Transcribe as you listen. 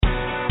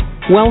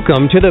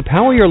Welcome to the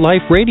Power Your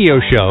Life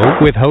radio show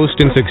with host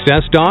and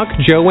success doc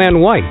Joanne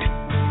White.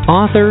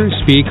 Author,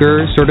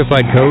 speaker,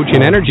 certified coach,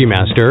 and energy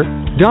master,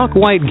 Doc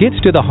White gets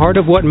to the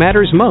heart of what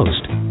matters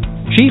most.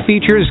 She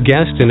features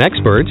guests and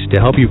experts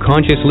to help you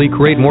consciously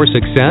create more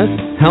success,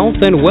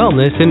 health, and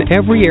wellness in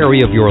every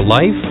area of your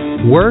life,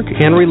 work,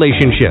 and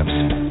relationships.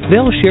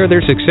 They'll share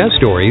their success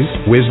stories,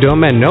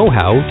 wisdom, and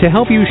know-how to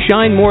help you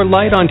shine more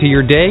light onto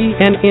your day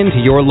and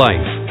into your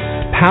life.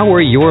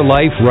 Power your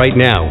life right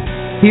now.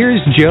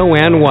 Here's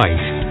Joanne White.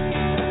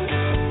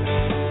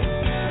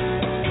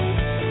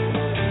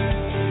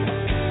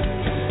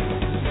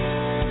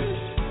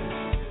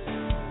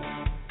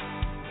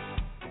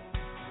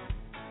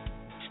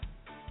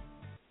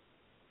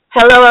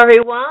 Hello,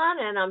 everyone,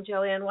 and I'm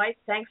Joanne White.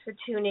 Thanks for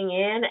tuning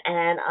in,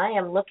 and I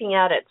am looking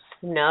out at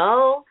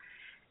snow,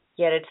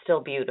 yet it's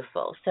still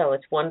beautiful. So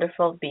it's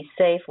wonderful. Be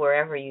safe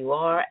wherever you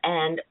are,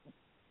 and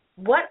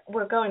what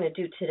we're going to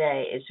do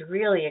today is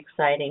really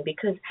exciting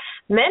because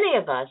many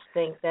of us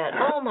think that,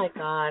 oh, my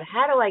God,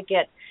 how do I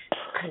get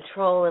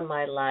control in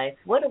my life?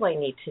 What do I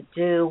need to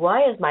do?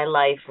 Why is my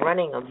life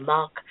running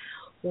amok?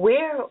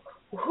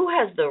 Who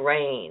has the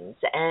reins?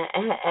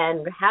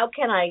 And how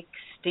can I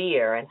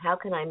steer? And how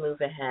can I move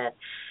ahead?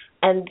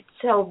 And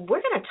so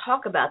we're going to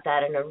talk about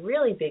that in a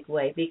really big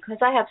way because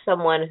I have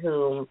someone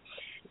who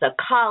a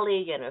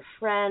colleague and a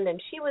friend,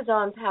 and she was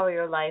on Power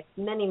Your Life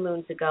many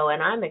moons ago, and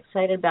I'm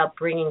excited about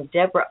bringing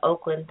Debra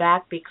Oakland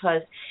back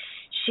because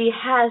she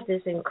has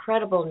this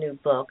incredible new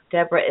book.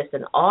 Debra is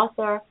an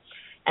author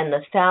and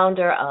the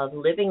founder of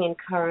Living in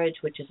Courage,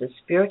 which is a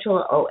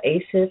spiritual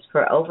oasis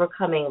for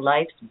overcoming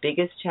life's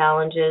biggest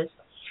challenges.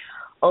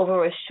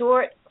 Over a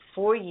short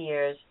 4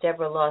 years,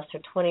 Debra lost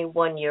her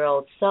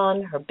 21-year-old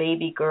son, her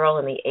baby girl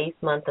in the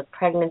 8th month of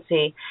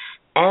pregnancy,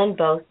 and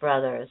both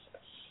brothers.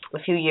 A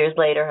few years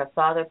later, her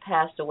father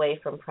passed away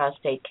from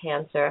prostate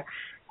cancer,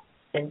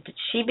 and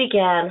she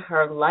began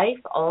her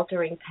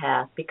life-altering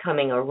path,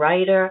 becoming a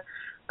writer,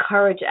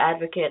 courage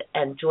advocate,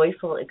 and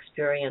joyful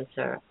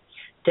experiencer.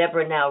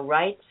 Debra now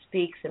writes,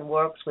 speaks, and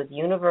works with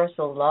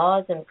universal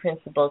laws and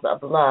principles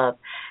of love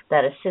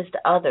that assist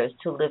others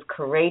to live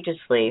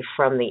courageously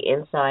from the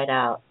inside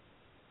out.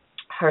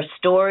 Her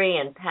story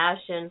and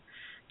passion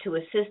to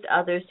assist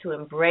others to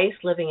embrace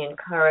living in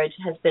courage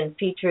has been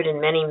featured in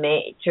many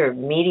major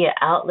media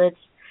outlets,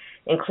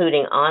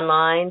 including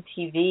online,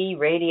 TV,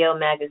 radio,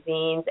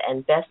 magazines,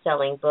 and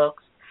best-selling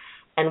books.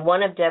 And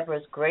one of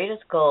Debra's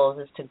greatest goals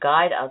is to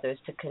guide others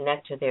to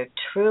connect to their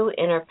true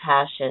inner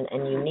passion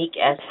and unique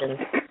essence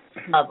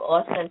of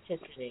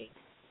authenticity.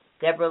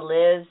 Debra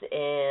lives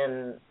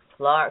in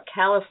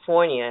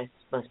California. It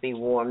must be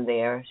warm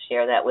there.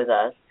 Share that with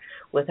us,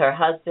 with her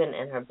husband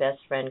and her best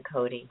friend,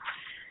 Cody.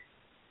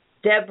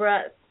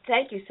 Debra,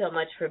 thank you so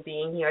much for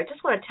being here. I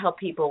just want to tell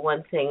people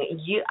one thing.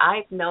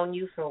 I've known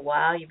you for a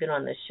while. You've been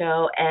on the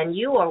show, and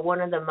you are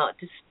one of the most,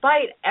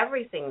 despite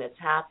everything that's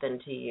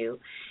happened to you,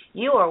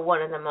 you are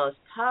one of the most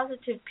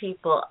positive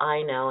people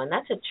I know, and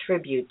that's a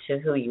tribute to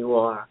who you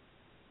are.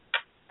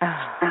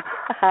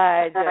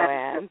 Hi,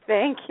 Joanne.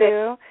 Thank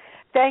you.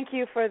 Thank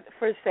you for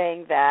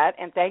saying that,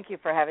 and thank you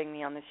for having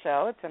me on the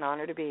show. It's an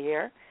honor to be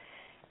here.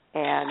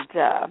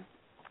 And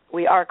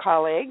we are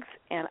colleagues,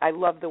 and I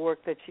love the work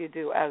that you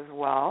do as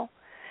well.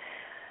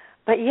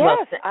 But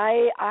yes,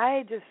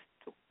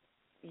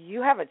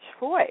 you have a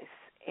choice,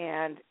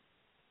 and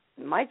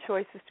my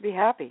choice is to be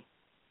happy,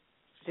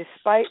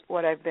 despite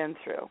what I've been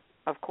through.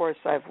 Of course,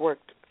 I've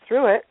worked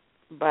through it,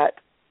 but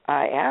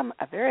I am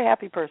a very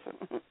happy person.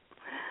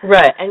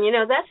 Right,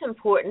 and that's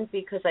important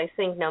because I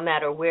think no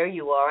matter where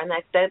you are, and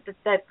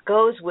that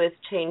goes with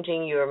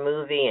changing your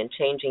movie and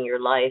changing your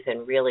life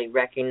and really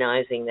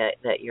recognizing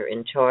that you're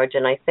in charge.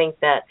 And I think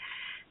that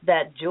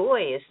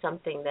joy is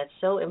something that's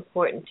so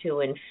important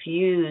to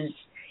infuse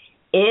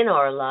in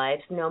our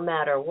lives no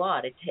matter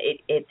what.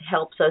 It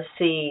helps us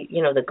see,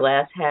 the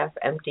glass half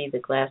empty, the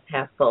glass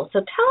half full. So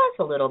tell us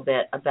a little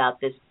bit about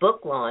this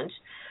book launch,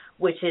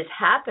 which is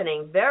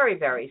happening very,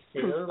 very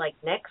soon, like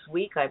next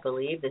week, I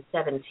believe, the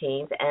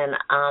 17th, and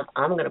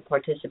I'm going to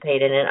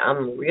participate in it.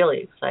 I'm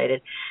really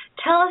excited.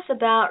 Tell us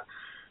about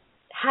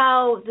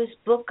how this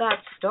book got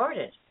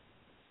started.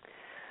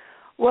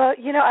 Well,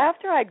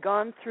 after I'd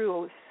gone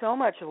through so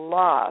much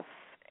loss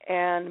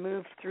and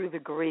moved through the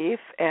grief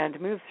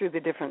and moved through the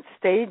different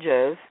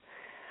stages,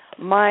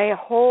 my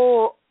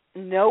whole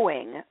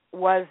knowing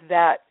was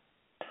that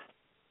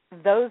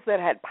those that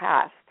had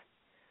passed,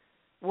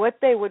 what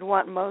they would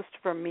want most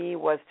from me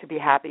was to be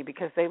happy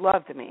because they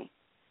loved me.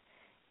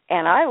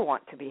 And I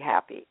want to be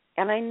happy.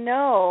 And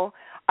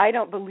I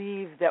don't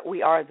believe that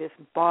we are this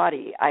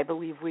body. I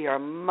believe we are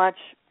much,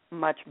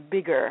 much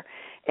bigger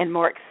and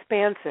more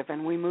expansive,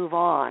 and we move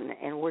on,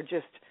 and we're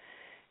just,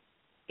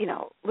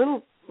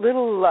 little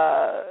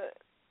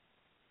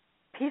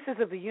pieces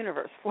of the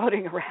universe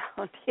floating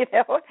around,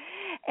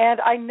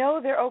 And I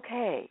know they're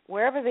okay.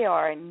 Wherever they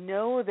are, I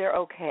know they're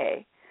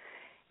okay.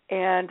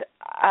 And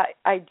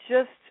I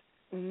just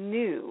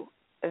knew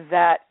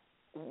that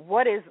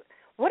what is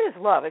what is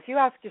love? If you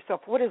ask yourself,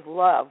 what is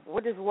love?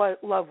 What does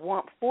love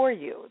want for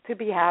you? To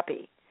be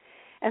happy.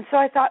 And so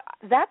I thought,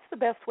 that's the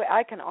best way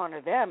I can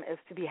honor them, is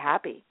to be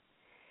happy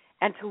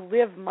and to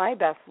live my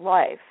best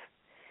life.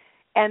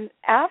 And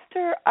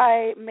after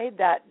I made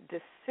that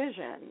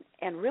decision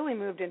and really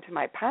moved into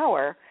my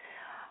power,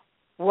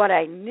 what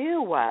I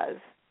knew was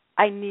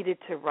I needed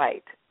to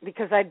write,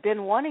 because I'd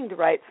been wanting to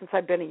write since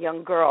I'd been a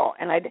young girl,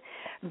 and I'd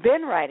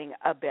been writing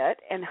a bit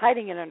and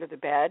hiding it under the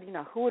bed. You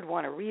know, who would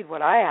want to read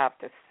what I have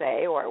to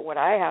say or what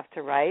I have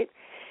to write?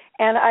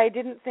 And I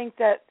didn't think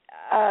that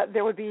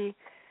there would be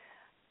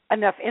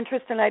enough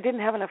interest, and I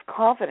didn't have enough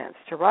confidence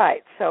to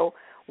write. So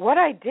what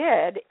I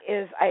did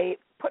is I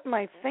put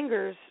my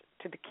fingers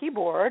to the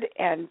keyboard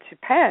and to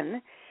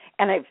pen,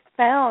 and I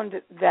found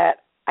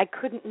that I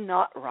couldn't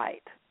not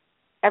write.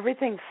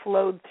 Everything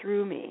flowed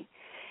through me.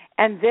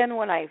 And then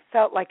when I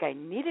felt like I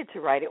needed to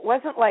write, it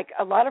wasn't like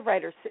a lot of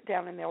writers sit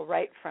down and they'll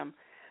write from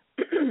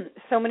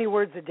so many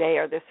words a day,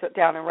 or they sit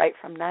down and write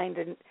from 9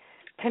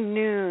 to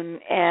noon,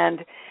 and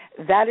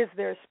that is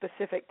their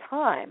specific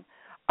time.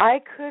 I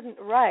couldn't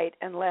write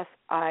unless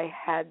I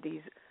had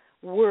these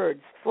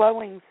words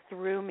flowing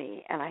through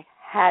me, and I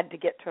had to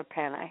get to a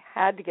pen. I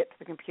had to get to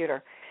the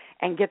computer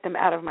and get them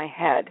out of my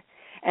head.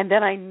 And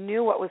then I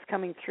knew what was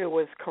coming through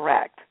was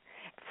correct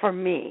for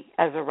me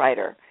as a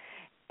writer.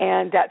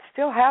 And that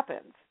still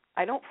happens.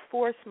 I don't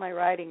force my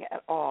writing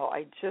at all.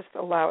 I just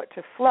allow it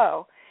to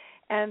flow.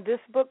 And this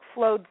book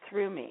flowed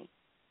through me.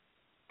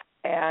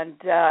 And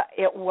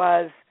it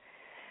was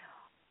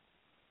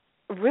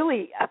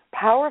really a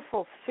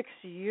powerful 6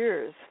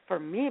 years for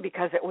me,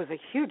 because it was a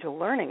huge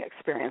learning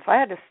experience. I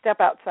had to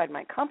step outside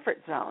my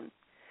comfort zone.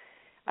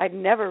 I'd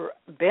never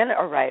been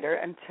a writer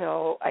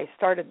until I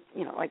started,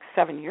 like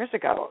 7 years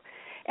ago.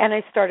 And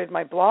I started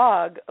my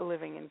blog,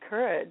 Living in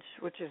Courage,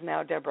 which is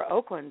now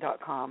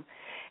DebraOakland.com.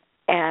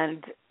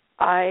 And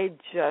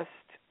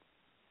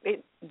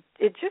it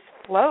just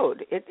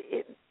flowed.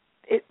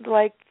 It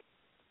like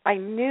I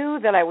knew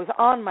that I was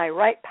on my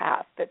right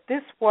path, that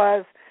this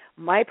was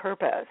my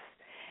purpose.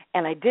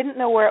 And I didn't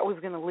know where it was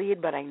going to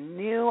lead, but I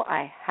knew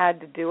I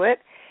had to do it,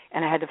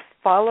 and I had to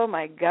follow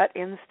my gut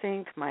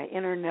instinct, my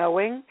inner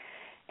knowing.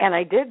 And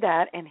I did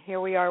that, and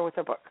here we are with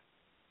a book.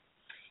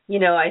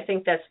 I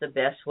think that's the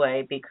best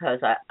way, because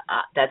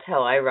that's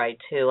how I write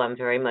too. I'm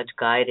very much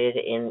guided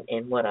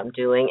in what I'm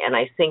doing, and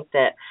I think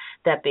that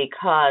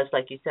because,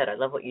 like you said, I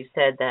love what you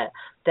said,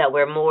 that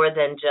we're more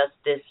than just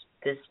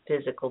this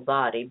physical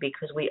body,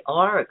 because we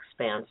are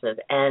expansive,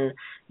 and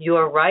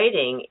your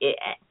writing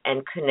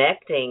and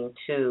connecting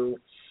to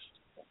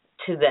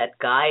that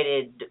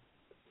guided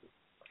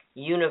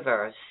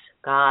universe,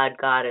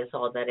 God is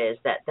all that is,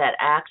 that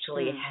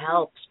actually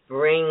helps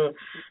bring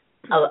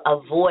a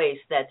voice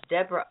that's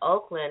Debra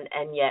Oakland,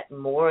 and yet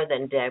more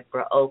than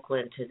Debra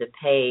Oakland, to the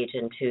page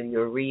and to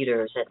your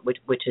readers,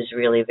 which is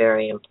really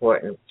very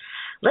important.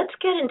 Let's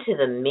get into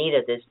the meat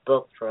of this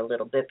book for a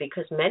little bit,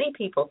 because many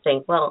people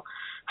think, well,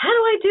 how do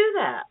I do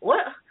that?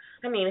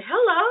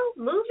 Hello,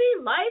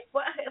 movie, life.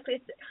 What?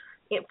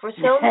 For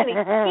so many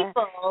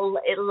people,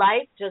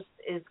 life just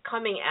is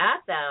coming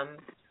at them,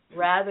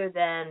 rather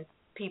than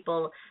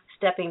people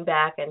stepping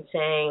back and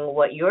saying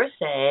what you're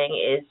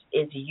saying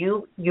is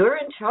you're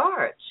in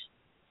charge.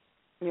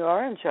 You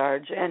are in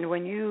charge, and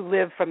when you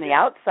live from the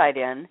outside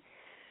in,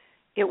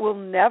 it will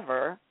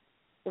never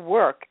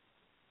work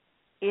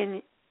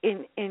in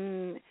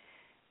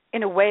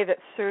a way that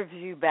serves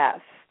you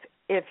best.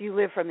 If you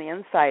live from the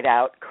inside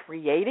out,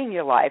 creating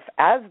your life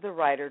as the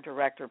writer,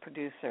 director,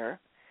 producer,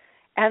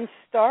 and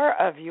star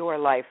of your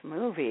life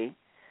movie,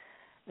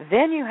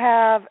 then you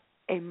have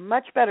a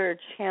much better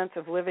chance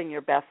of living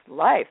your best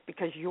life,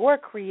 because you're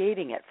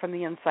creating it from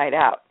the inside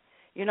out.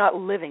 You're not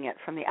living it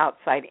from the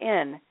outside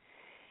in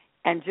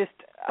and just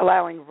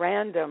allowing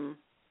random,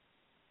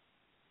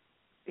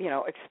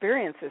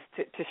 experiences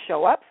to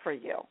show up for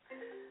you.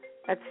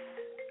 That's,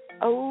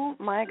 oh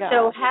my God.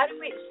 So how do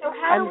we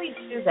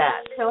do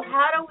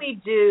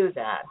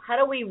that? How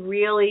do we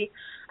really,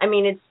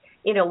 it's,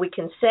 we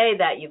can say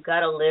that you've got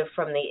to live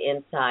from the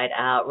inside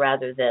out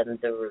rather than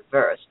the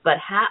reverse. But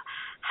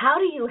how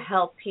do you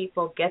help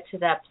people get to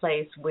that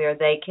place where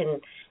they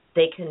can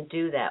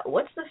do that?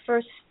 What's the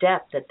first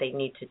step that they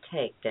need to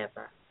take,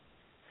 Debra?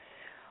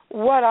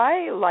 What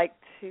I like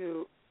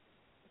to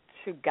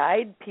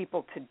guide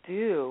people to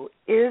do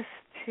is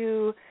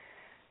to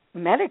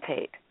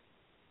meditate,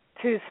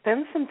 to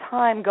spend some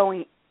time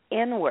going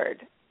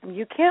inward.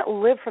 You can't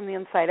live from the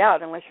inside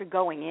out unless you're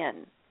going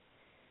in.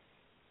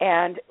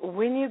 And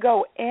when you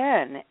go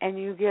in and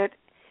you get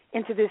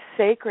into this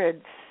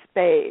sacred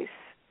space,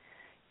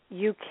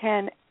 you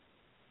can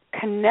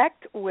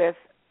connect with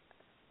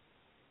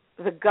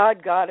the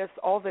God, Goddess,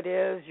 all that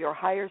is, your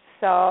higher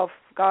self,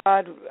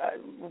 God,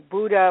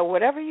 Buddha,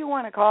 whatever you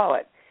want to call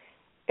it.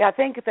 I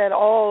think that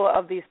all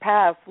of these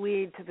paths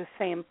lead to the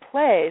same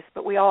place,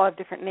 but we all have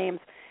different names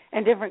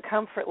and different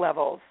comfort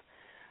levels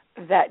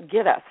that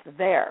get us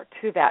there,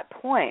 to that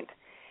point.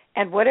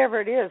 And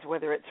whatever it is,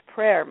 whether it's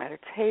prayer,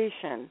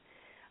 meditation,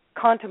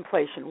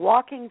 contemplation,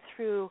 walking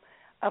through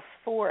a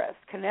forest,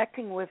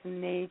 connecting with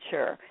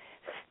nature,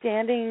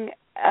 standing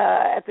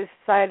at the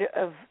side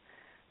of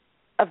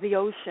the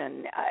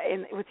ocean,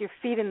 with your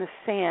feet in the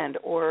sand,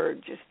 or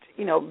just,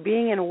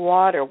 being in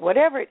water,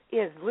 whatever it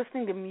is,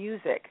 listening to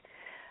music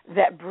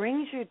that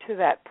brings you to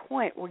that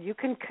point where you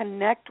can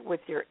connect with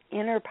your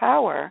inner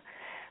power,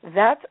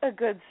 that's a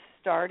good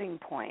starting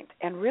point.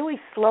 And really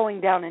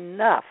slowing down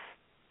enough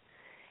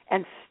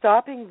and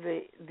stopping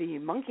the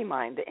monkey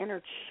mind, the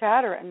inner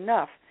chatter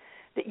enough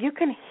that you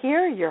can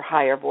hear your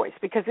higher voice,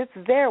 because it's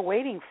there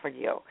waiting for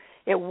you.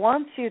 It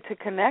wants you to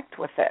connect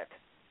with it.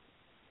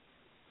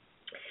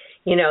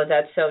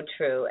 That's so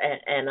true,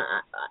 and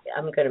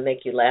I'm going to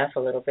make you laugh a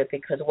little bit,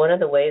 because one of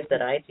the ways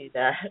that I do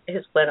that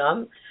is when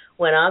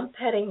I'm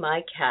petting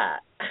my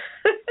cat.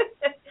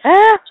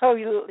 Oh,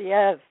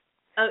 yes.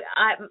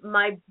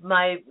 My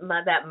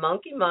that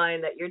monkey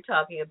mind that you're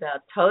talking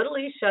about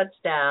totally shuts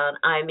down.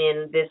 I'm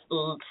in this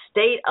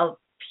state of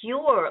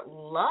pure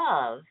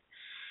love,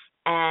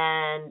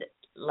 and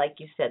like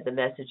you said, the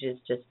messages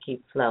just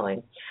keep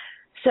flowing.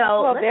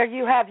 So there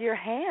you have your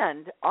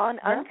hand on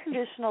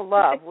unconditional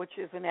love, which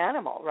is an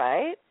animal,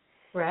 right?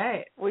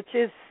 Right. Which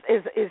is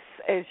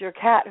your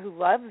cat who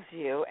loves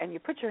you, and you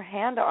put your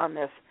hand on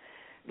this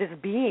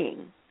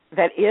being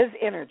that is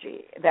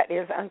energy, that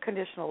is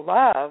unconditional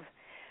love,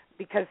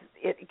 because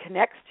it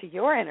connects to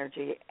your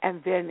energy,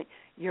 and then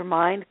your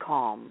mind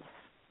calms.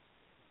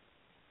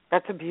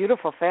 That's a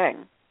beautiful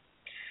thing.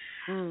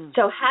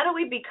 So how do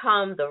we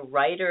become the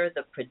writer,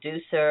 the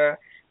producer,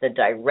 the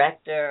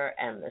director,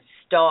 and the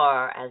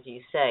star, as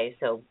you say,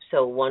 so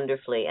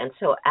wonderfully and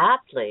so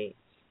aptly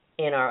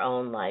in our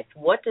own life?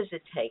 What does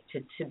it take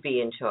to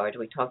be in charge?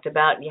 We talked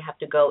about you have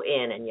to go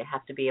in and you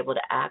have to be able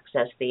to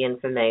access the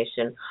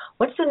information.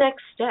 What's the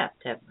next step,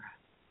 Debra?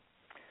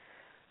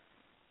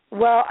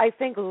 Well, I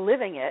think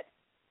living it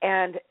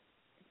and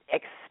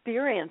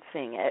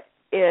experiencing it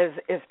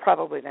is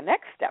probably the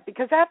next step,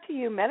 because after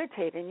you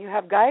meditate and you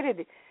have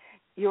guided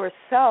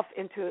yourself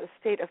into a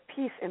state of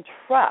peace and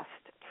trust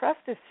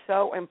is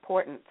so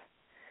important.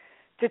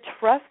 To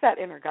trust that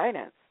inner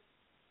guidance.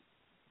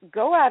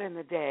 Go out in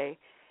the day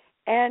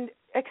and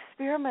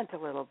experiment a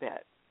little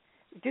bit.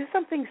 Do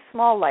something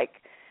small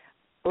like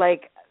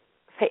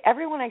say,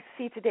 everyone I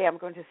see today I'm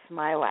going to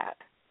smile at.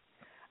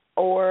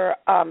 Or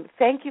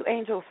thank you,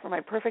 angels, for my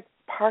perfect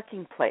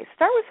parking place.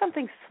 Start with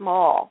something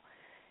small.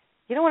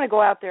 You don't want to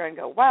go out there and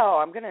go,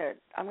 wow, I'm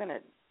gonna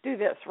do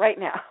this right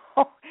now.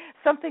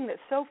 Something that's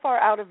so far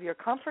out of your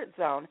comfort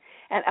zone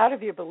and out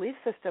of your belief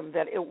system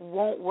that it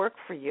won't work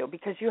for you,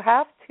 because you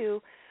have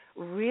to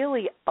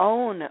really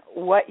own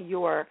what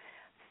you're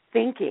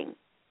thinking,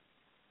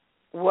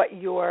 what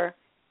you're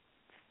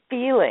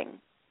feeling,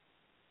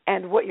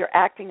 and what you're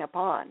acting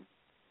upon.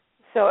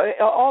 So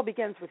it all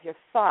begins with your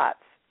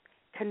thoughts,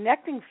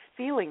 connecting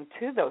feeling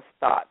to those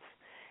thoughts,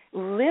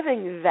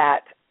 living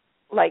that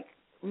like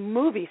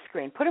movie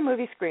screen. Put a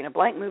movie screen, a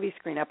blank movie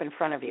screen up in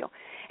front of you,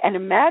 and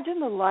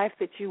imagine the life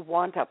that you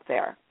want up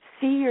there.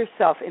 See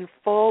yourself in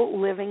full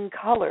living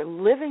color,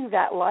 living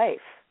that life,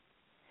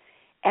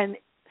 and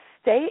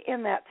stay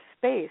in that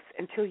space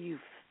until you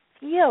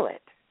feel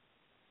it.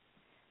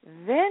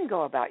 Then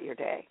go about your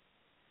day.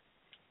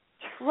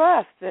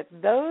 Trust that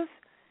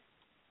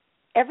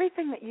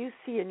everything that you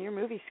see in your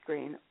movie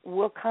screen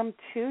will come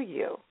to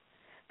you,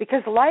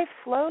 because life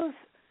flows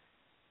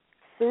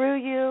through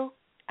you,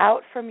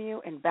 out from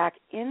you, and back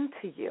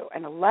into you,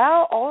 and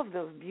allow all of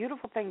those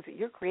beautiful things that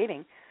you're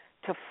creating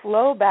to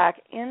flow back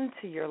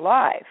into your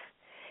life.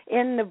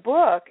 In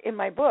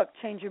my book,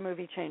 Change Your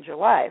Movie, Change Your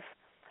Life,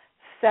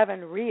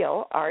 7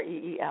 Real,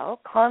 REEL,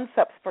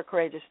 Concepts for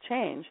Courageous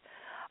Change,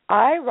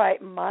 I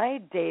write my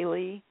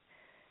daily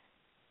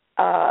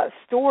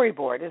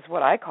storyboard, is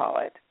what I call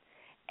it.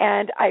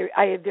 And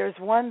there's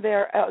one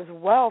there as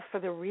well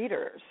for the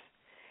readers.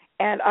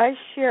 And I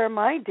share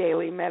my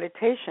daily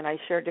meditation. I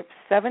share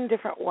 7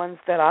 different ones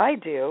that I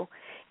do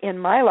in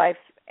my life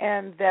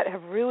and that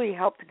have really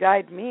helped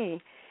guide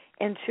me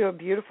into a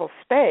beautiful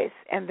space.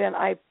 And then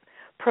I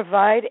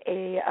provide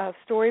a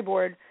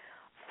storyboard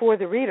for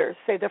the readers,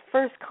 say the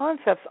first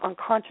concepts on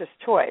conscious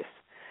choice.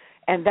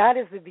 And that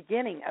is the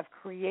beginning of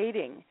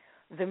creating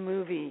the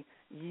movie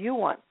you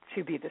want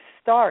to be the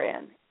star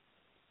in,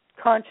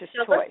 conscious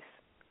choice.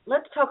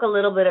 Let's talk a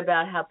little bit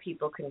about how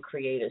people can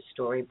create a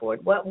storyboard.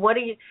 What do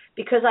you?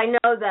 Because I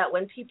know that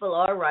when people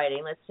are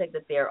writing, let's say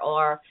that there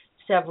are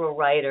several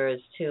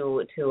writers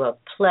to a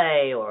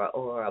play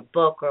or a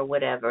book or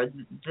whatever.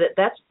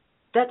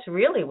 That's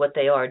really what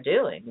they are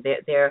doing.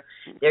 They're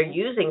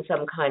using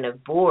some kind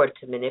of board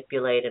to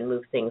manipulate and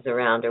move things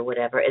around or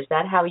whatever. Is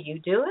that how you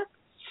do it?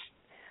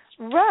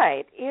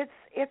 Right.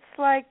 It's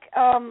like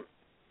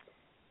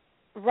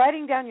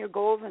writing down your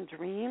goals and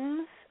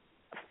dreams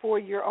for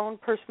your own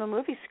personal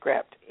movie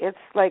script. It's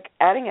like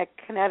adding a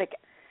kinetic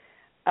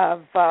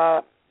of,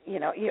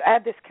 you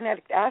add this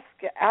kinetic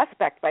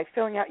aspect by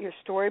filling out your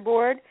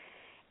storyboard,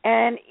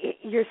 and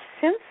your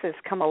senses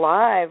come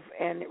alive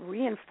and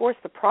reinforce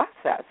the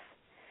process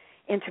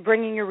into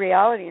bringing your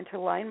reality into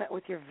alignment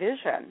with your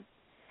vision.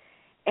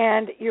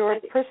 And your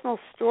personal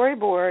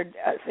storyboard,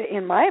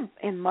 in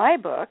my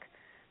book,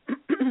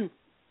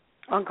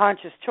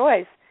 Unconscious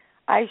Choice,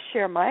 I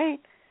share my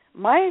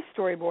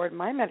storyboard,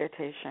 my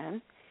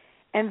meditation,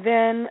 and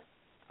then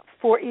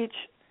for each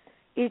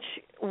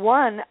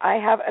one, I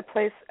have a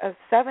place of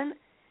seven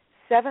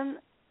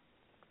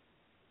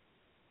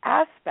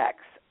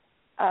aspects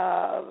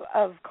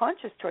of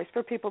conscious choice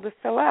for people to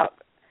fill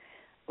out.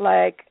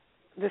 Like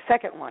the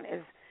second one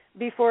is,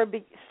 before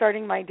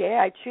starting my day,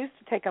 I choose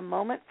to take a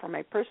moment for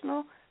my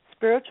personal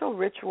spiritual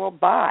ritual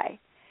by,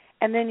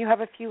 and then you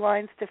have a few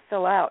lines to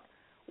fill out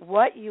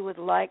what you would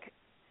like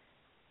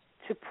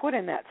to put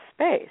in that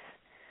space,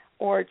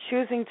 or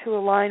choosing to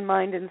align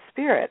mind and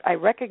spirit. I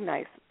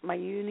recognize my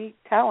unique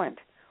talent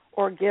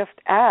or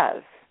gift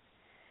as,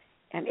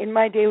 and in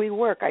my daily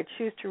work, I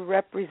choose to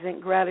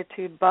represent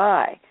gratitude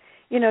by.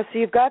 So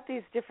you've got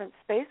these different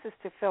spaces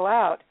to fill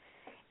out,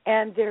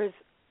 and there's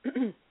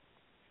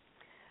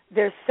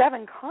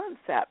 7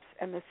 concepts,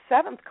 and the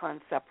 7th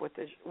concept,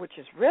 which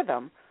is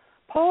rhythm,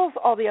 pulls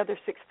all the other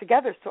 6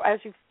 together. So as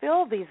you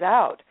fill these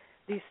out,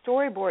 these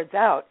storyboards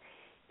out,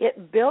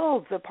 it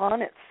builds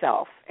upon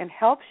itself and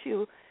helps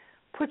you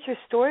put your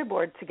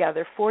storyboard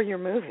together for your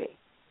movie.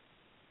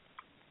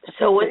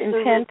 So what's the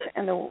intent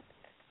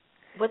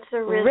what's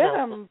the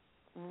rhythm?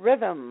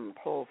 Rhythm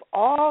pulls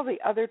all the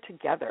other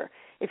together.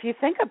 If you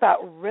think about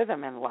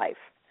rhythm in life,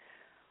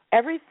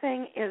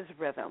 everything is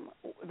rhythm.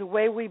 The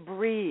way we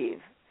breathe,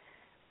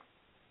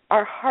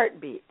 our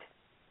heartbeat,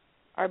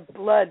 our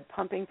blood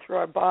pumping through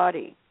our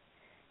body,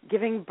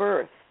 giving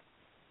birth,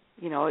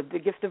 the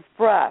gift of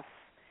breath.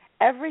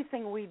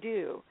 Everything we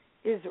do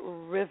is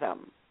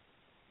rhythm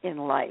in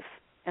life.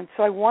 And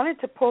so I wanted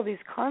to pull these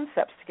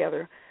concepts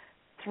together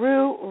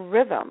through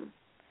rhythm.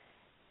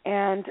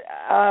 And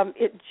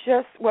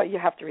you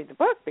have to read the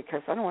book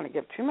because I don't want to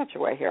give too much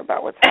away here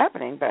about what's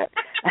happening, but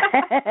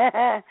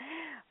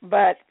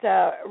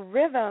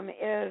rhythm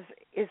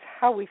is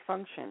how we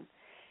function,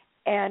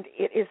 and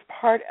it is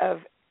part of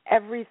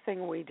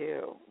everything we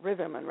do,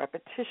 rhythm and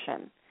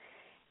repetition,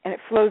 and it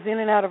flows in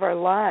and out of our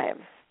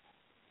lives.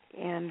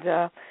 And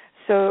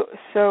so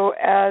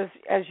as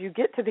you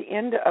get to the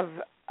end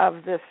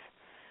of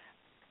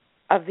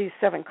these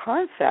 7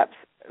 concepts,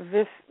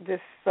 this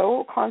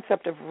sole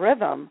concept of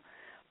rhythm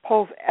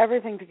pulls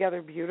everything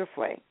together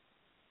beautifully.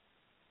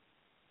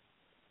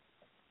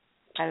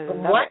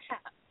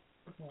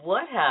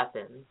 What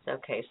happens?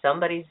 Okay,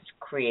 somebody's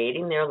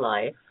creating their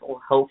life, or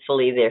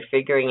hopefully they're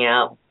figuring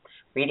out,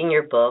 reading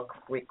your book,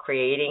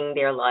 recreating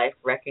their life,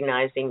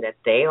 recognizing that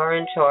they are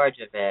in charge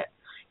of it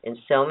in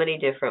so many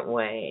different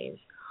ways.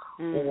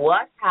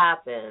 What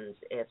happens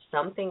if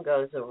something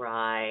goes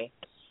awry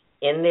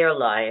in their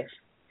life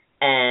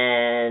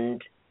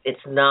and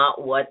it's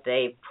not what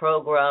they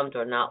programmed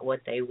or not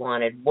what they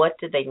wanted? What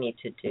do they need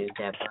to do,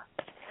 Deborah?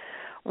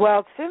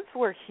 Well, since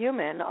we're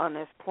human on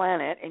this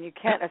planet and you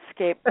can't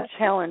escape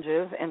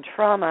challenges and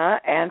trauma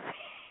and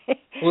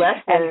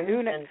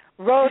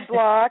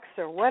roadblocks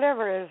or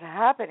whatever is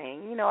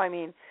happening,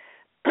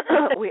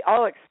 we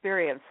all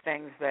experience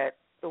things that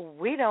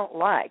we don't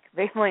like.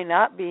 They may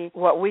not be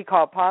what we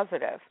call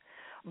positive.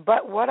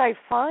 But what I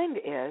find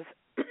is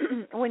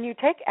when you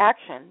take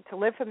action to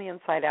live from the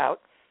inside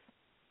out,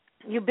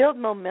 you build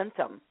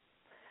momentum.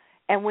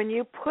 And when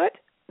you put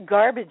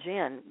garbage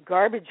in,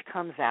 garbage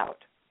comes out.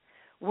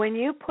 When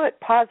you put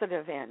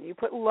positive in, you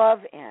put love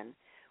in,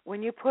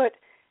 when you put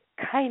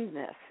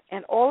kindness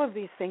and all of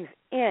these things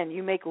in,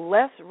 you make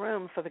less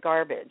room for the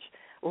garbage,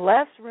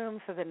 less room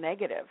for the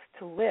negative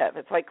to live.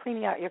 It's like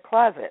cleaning out your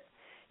closet.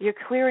 You're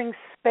clearing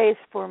space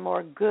for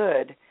more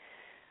good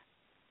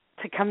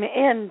to come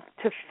in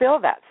to fill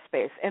that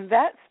space. And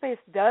that space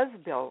does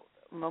build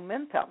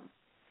momentum.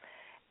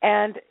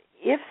 And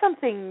if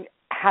something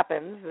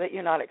happens that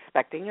you're not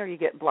expecting or you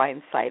get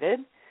blindsided,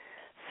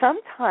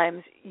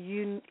 sometimes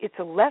it's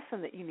a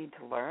lesson that you need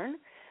to learn,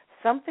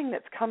 something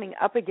that's coming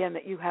up again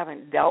that you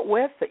haven't dealt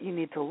with that you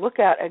need to look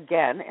at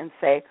again and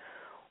say,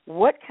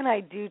 what can I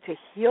do to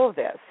heal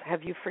this?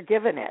 Have you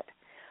forgiven it?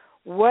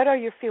 What are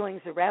your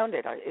feelings around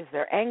it? Is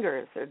there anger?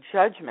 Is there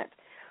judgment?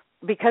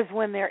 Because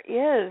when there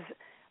is,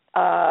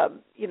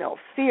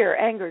 fear,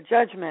 anger,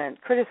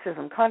 judgment,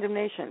 criticism,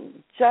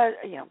 condemnation,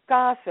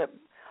 gossip,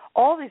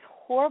 all these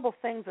horrible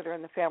things that are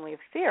in the family of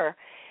fear,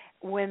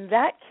 when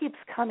that keeps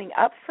coming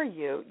up for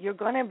you, you're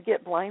going to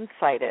get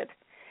blindsided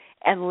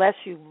unless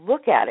you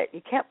look at it.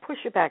 You can't push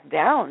it back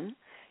down.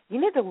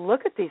 You need to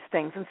look at these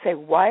things and say,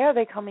 why are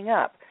they coming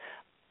up?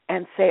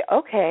 And say,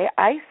 okay,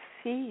 I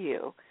see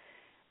you.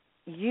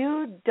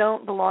 You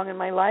don't belong in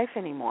my life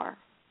anymore.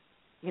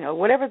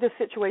 Whatever the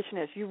situation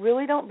is, you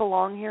really don't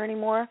belong here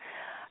anymore.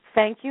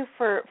 Thank you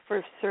for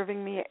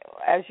serving me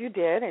as you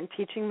did and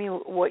teaching me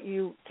what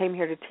you came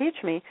here to teach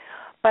me,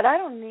 but I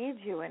don't need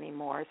you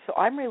anymore, so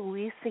I'm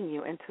releasing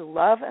you into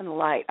love and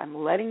light. I'm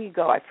letting you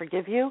go. I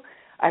forgive you.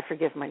 I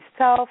forgive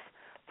myself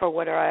for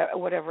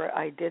whatever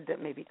I did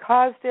that maybe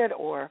caused it,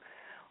 or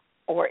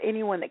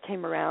anyone that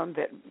came around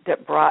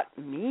that brought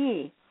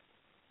me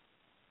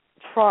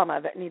trauma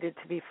that needed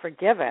to be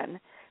forgiven.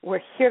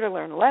 We're here to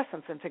learn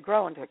lessons and to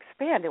grow and to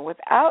expand. And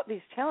without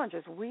these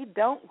challenges, we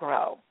don't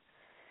grow.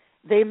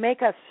 They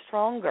make us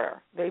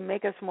stronger. They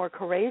make us more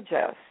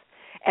courageous.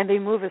 And they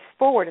move us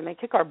forward, and they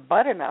kick our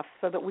butt enough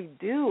so that we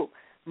do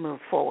move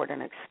forward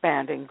and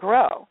expand and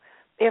grow.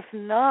 If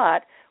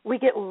not, we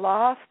get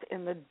lost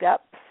in the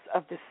depths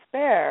of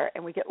despair,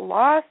 and we get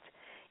lost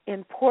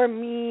in poor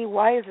me,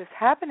 why is this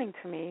happening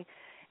to me?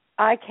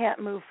 I can't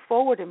move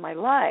forward in my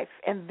life.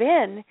 And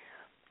then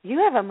you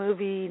have a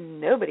movie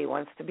nobody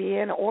wants to be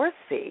in or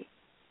see.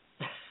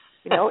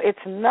 It's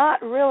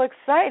not real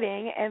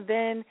exciting, and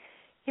then,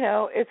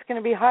 it's going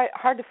to be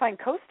hard to find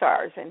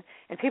co-stars and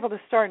people to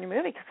star in your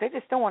movie because they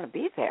just don't want to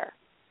be there.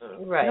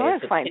 Right. You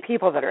want to find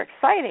people that are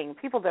exciting,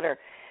 people that are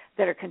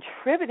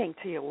contributing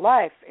to your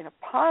life in a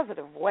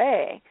positive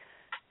way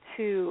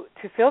to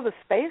fill the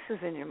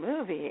spaces in your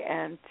movie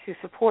and to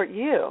support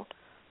you.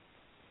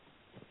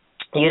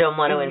 You don't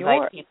want to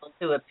invite people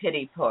to a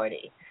pity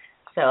party.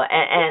 So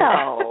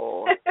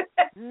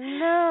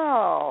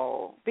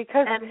No,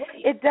 because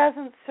it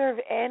doesn't serve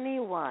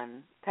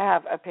anyone to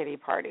have a pity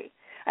party.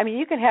 I mean,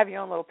 you can have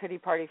your own little pity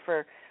party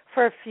for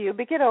a few,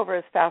 but get over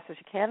as fast as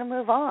you can and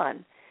move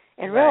on,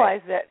 and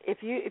realize that if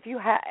you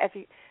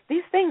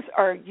these things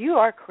you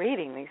are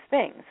creating these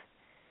things.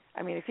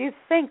 I mean, if you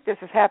think this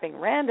is happening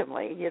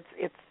randomly,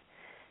 it's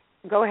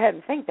go ahead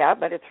and think that,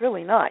 but it's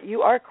really not.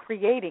 You are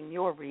creating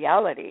your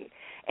reality,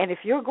 and if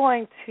you're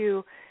going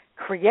to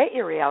create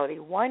your reality,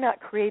 why not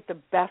create the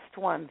best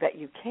one that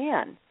you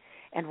can?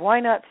 And why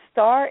not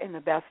star in the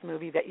best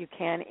movie that you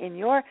can in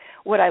your,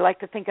 what I like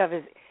to think of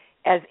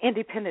as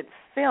independent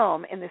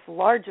film in this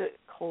larger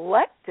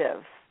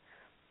collective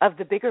of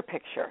the bigger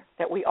picture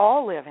that we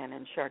all live in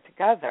and share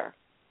together.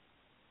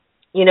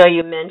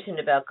 You mentioned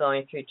about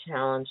going through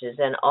challenges,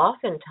 and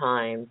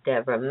oftentimes,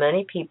 Debra,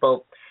 many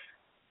people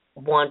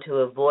want to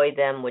avoid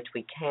them, which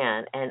we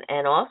can,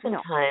 and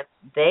oftentimes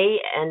they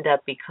end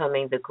up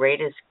becoming the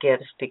greatest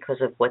gifts because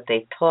of what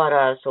they taught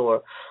us,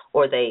 or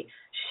they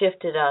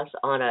shifted us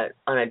on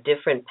a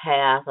different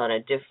path, on a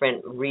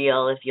different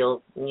reel, if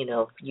you'll,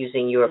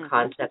 using your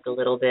concept a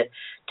little bit,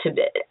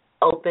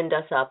 opened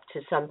us up to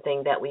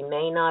something that we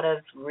may not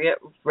have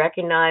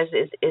recognized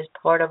is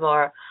part of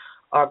our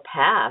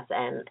path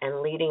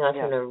and leading us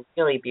in a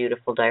really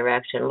beautiful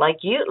direction, like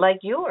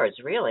yours,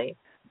 really.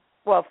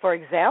 Well, for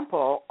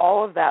example,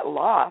 all of that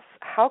loss,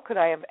 how could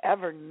I have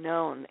ever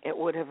known it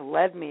would have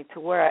led me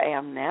to where I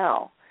am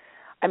now?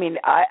 I mean,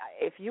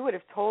 if you would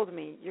have told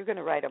me you're going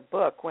to write a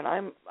book when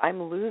I'm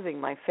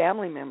losing my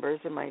family members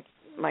and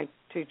my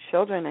two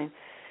children, and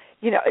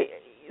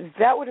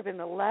that would have been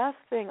the last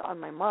thing on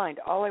my mind.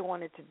 All I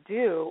wanted to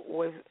do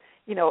was,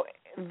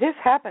 this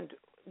happened.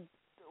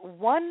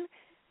 One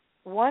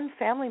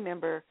family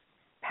member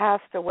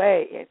passed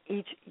away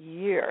each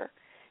year.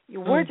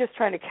 We're just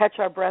trying to catch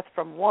our breath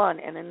from one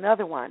and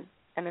another one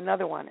and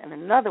another one and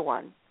another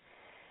one.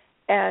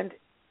 And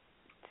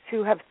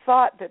to have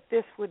thought that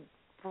this would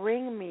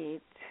bring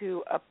me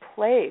to a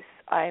place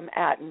I'm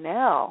at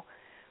now,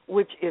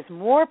 which is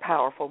more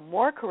powerful,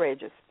 more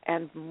courageous,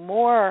 and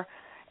more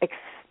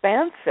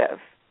expansive,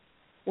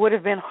 would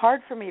have been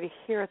hard for me to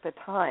hear at the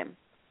time.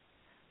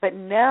 But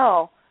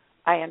now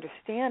I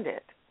understand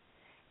it.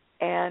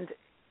 And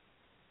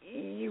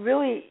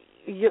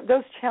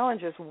those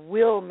challenges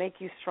will make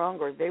you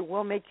stronger. They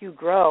will make you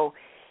grow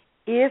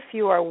if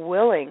you are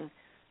willing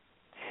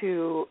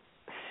to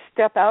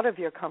step out of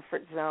your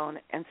comfort zone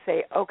and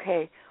say,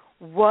 okay,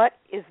 what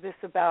is this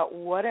about?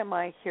 What am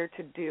I here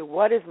to do?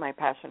 What is my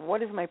passion?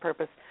 What is my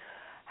purpose?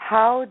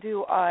 How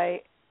do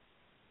I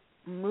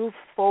move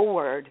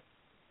forward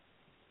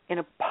in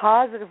a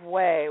positive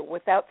way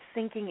without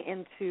sinking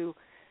into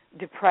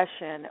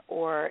depression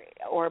or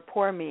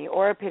poor me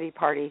or a pity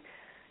party,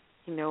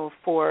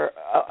 for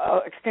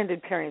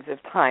extended periods of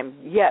time?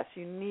 Yes,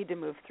 you need to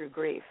move through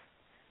grief,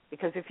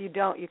 because if you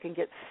don't, you can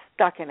get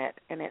stuck in it,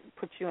 and it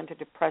puts you into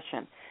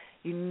depression.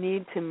 You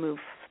need to move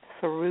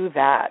through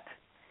that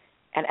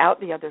and out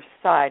the other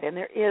side, and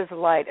there is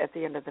light at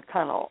the end of the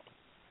tunnel.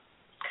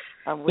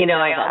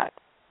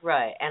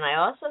 Right, and I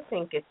also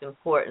think it's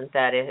important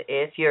that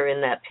if you're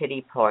in that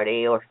pity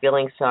party or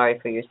feeling sorry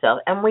for yourself,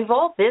 and we've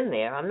all been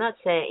there, I'm not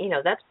saying,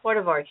 that's part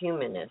of our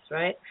humanness,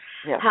 right?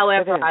 Yes,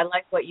 however, I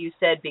like what you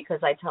said, because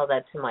I tell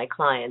that to my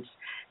clients.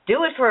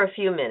 Do it for a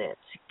few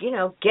minutes.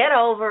 Get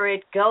over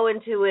it, go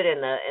into it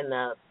in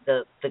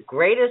the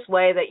greatest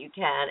way that you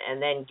can, and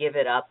then give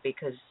it up,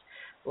 because,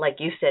 like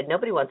you said,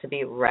 nobody wants to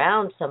be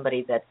around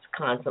somebody that's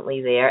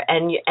constantly there,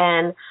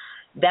 and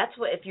that's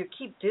what, if you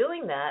keep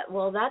doing that,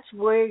 well, that's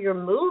where your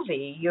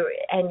movie,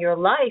 your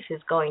life is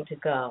going to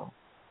go.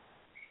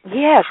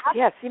 Yes.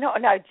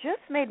 Now it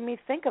just made me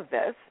think of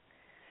this.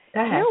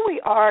 Here we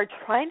are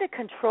trying to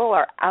control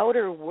our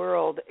outer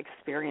world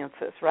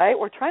experiences, right?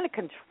 We're trying to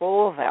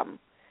control them.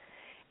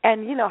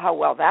 And you know how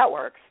well that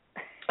works.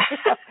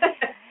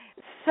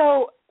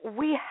 So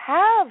we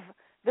have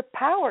the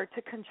power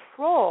to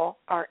control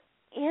our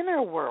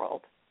inner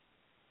world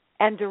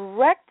and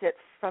direct it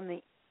from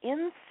the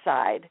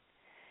inside,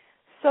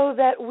 so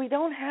that we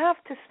don't have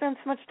to spend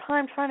so much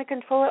time trying to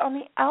control it on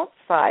the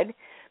outside,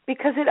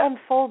 because it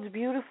unfolds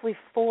beautifully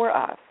for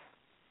us.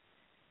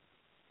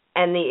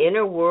 And the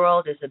inner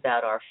world is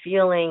about our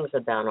feelings,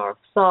 about our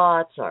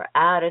thoughts, our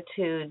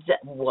attitudes,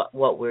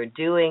 what we're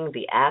doing,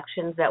 the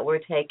actions that we're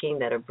taking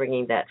that are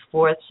bringing that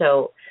forth.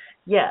 So,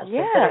 yes,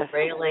 instead of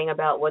railing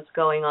about what's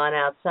going on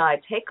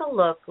outside, take a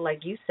look,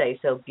 like you say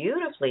so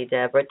beautifully,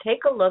 Debra,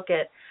 take a look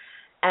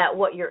at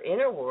what your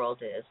inner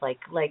world is, like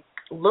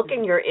look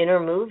in your inner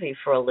movie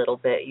for a little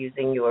bit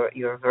using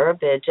your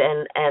verbiage,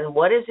 and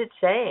what is it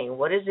saying?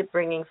 What is it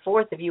bringing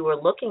forth? If you were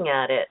looking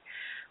at it,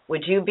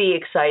 would you be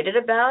excited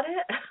about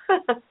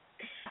it?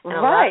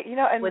 Right,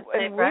 and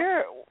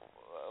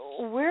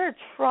we're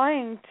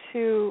trying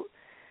to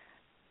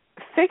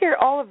figure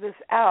all of this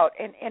out,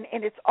 and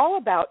it's all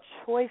about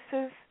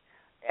choices.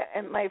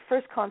 And my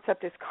first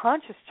concept is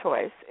conscious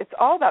choice. It's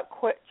all about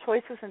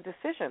choices and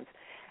decisions.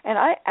 And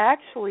I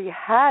actually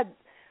had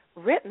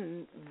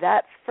written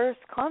that first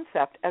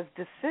concept as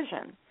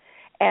decision.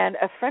 And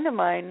a friend of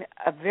mine,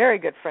 a very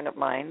good friend of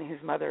mine,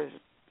 whose mother is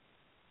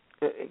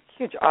a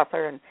huge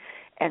author,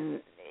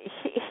 and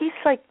he's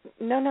like,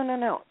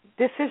 no,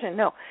 decision,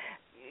 no.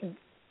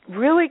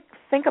 Really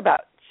think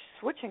about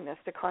switching this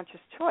to conscious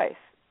choice.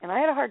 And I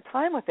had a hard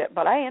time with it,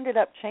 but I ended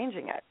up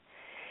changing it.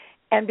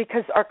 And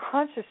because our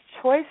conscious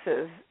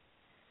choices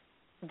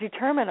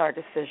determine our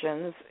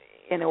decisions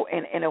in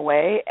a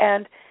way,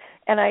 and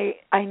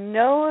I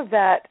know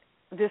that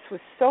this was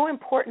so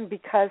important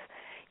because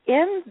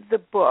in the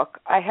book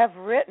I have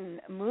written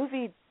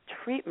movie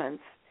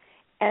treatments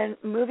and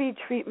movie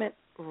treatment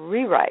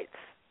rewrites,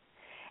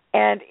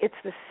 and it's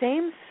the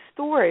same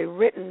story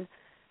written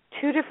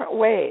two different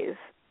ways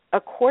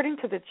according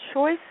to the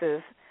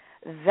choices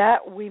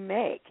that we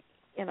make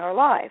in our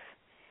life.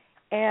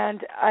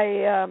 And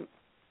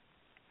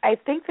I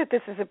think that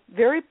this is a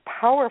very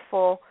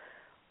powerful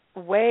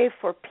way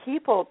for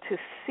people to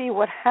see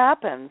what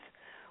happens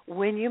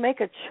when you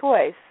make a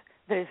choice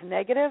that is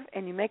negative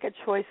and you make a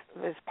choice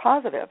that is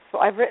positive. So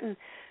I've written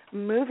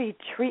movie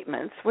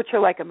treatments, which are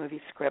like a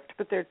movie script,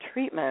 but they're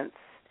treatments,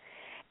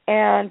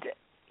 and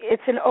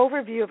it's an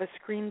overview of a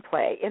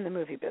screenplay in the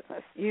movie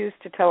business,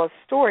 used to tell a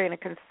story in a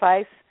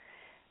concise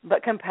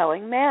but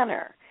compelling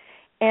manner.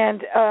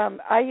 And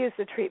I use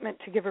the treatment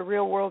to give a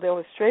real-world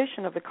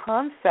illustration of the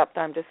concept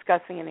I'm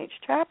discussing in each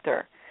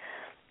chapter.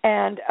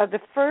 And the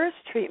first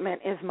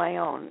treatment is my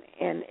own,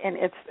 and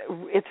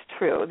it's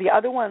true. The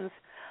other ones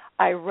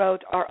I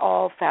wrote are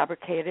all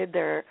fabricated.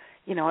 They're,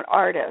 an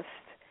artist.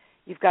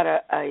 You've got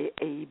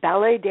a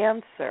ballet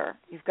dancer.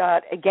 You've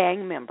got a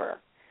gang member.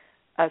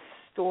 A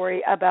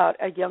story about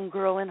a young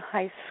girl in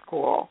high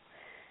school.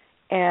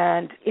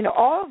 And,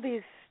 all of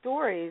these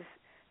stories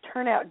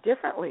turn out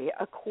differently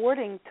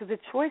according to the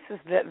choices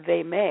that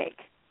they make.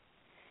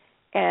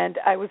 And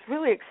I was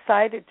really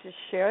excited to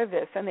share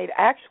this, and they'd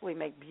actually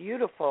make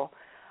beautiful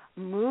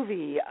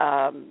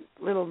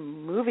little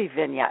movie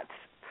vignettes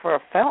for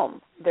a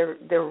film. They're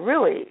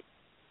really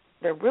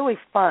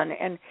fun,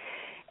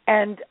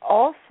 and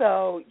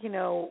also,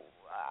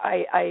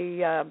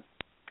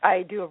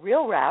 I do a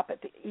real wrap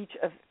at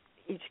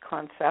each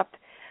concept,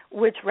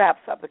 which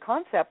wraps up the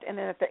concept, and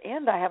then at the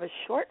end I have a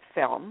short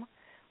film,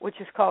 which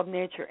is called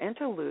Nature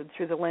Interlude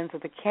Through the Lens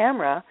of the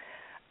Camera,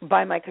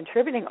 by my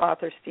contributing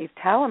author, Steve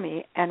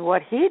Talamy. And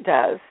what he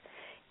does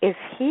is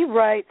he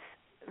writes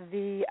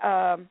the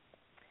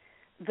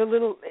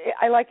little,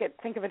 I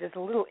think of it as a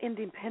little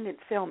independent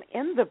film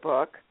in the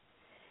book.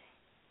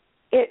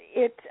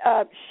 It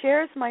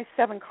shares my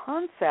 7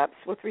 concepts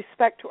with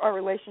respect to our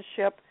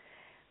relationship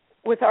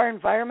with our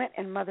environment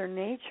and Mother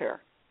Nature,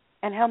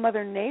 and how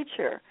Mother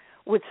Nature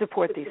would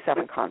support these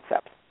 7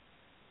 concepts.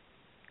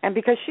 And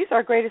because she's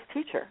our greatest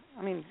teacher,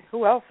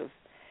 who else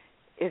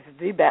is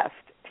the best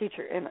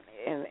teacher in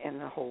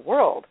the whole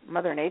world?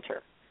 Mother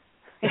Nature.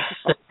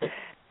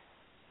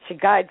 She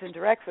guides and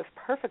directs us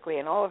perfectly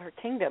in all of her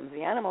kingdoms,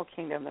 the animal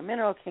kingdom, the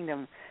mineral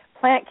kingdom,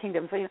 plant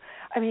kingdom. So,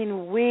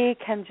 we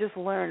can just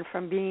learn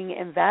from being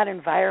in that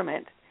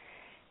environment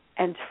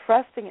and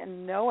trusting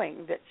and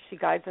knowing that she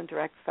guides and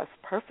directs us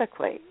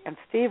perfectly. And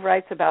Steve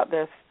writes about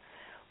this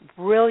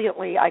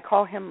brilliantly. I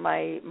call him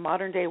my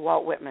modern-day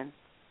Walt Whitman.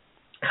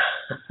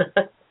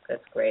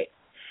 That's great.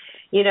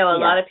 A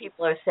lot of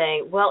people are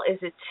saying, well, is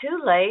it too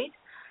late?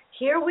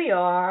 Here we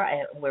are,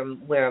 and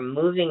we're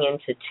moving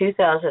into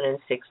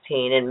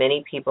 2016, and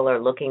many people are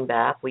looking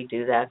back. We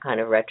do that kind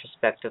of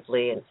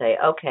retrospectively and say,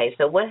 okay,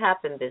 so what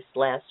happened this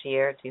last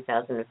year,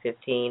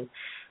 2015,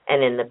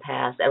 and in the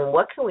past, and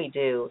what can we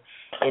do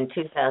in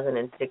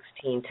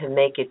 2016 to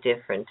make it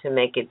different, to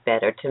make it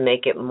better, to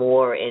make it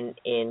more in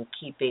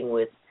keeping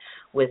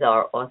with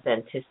our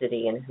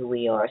authenticity and who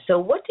we are. So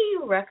what do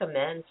you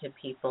recommend to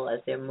people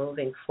as they're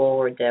moving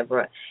forward,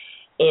 Debra,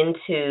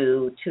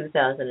 into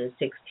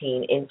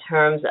 2016 in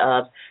terms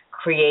of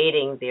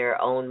creating their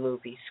own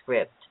movie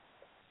script?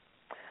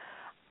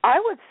 I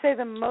would say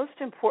the most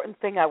important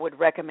thing I would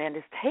recommend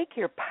is take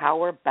your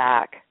power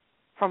back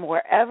from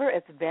wherever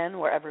it's been,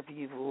 wherever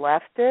you've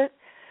left it.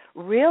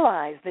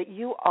 Realize that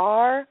you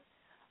are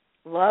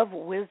love,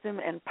 wisdom,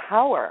 and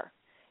power.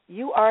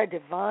 You are a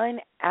divine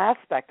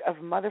aspect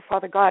of Mother,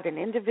 Father, God, an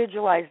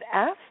individualized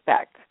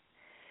aspect.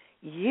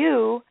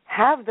 You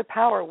have the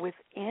power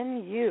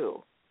within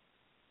you.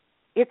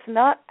 It's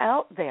not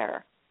out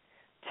there.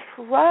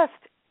 Trust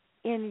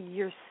in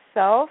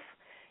yourself,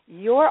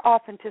 your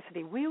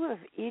authenticity. We have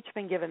each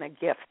been given a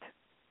gift,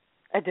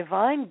 a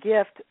divine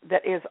gift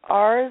that is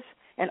ours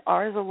and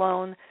ours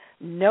alone.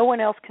 No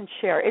one else can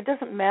share. It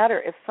doesn't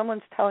matter if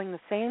someone's telling the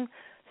same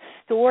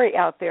story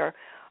out there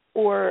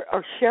or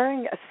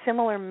sharing a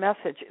similar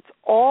message. It's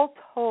all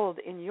told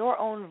in your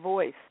own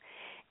voice,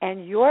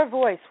 and your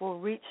voice will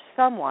reach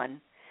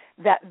someone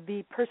that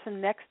the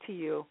person next to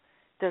you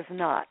does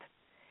not.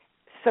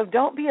 So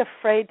don't be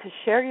afraid to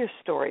share your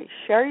story,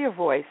 share your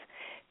voice,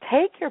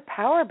 take your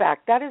power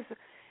back. That is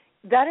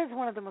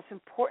one of the most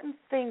important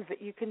things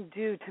that you can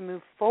do to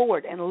move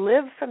forward and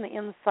live from the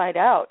inside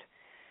out,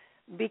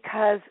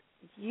 because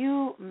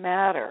you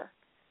matter.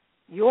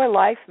 Your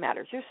life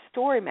matters. Your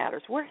story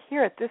matters. We're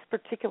here at this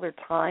particular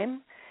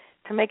time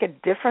to make a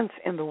difference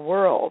in the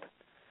world,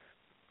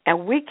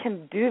 and we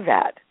can do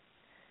that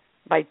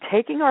by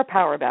taking our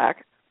power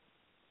back,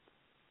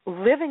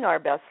 living our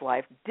best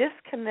life,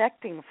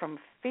 disconnecting from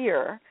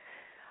fear.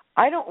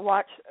 I don't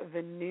watch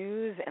the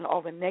news and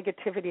all the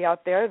negativity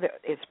out there that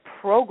is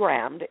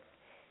programmed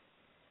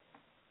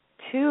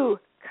to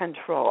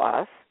control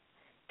us,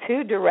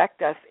 to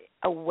direct us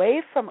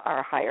away from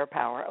our higher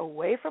power,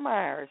 away from our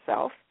higher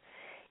self.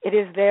 It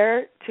is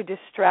there to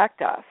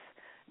distract us.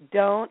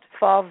 Don't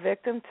fall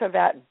victim to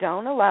that.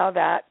 Don't allow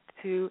that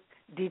to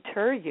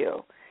deter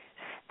you.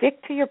 Stick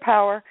to your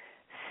power.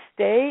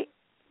 Stay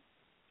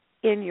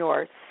in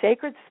your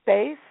sacred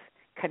space.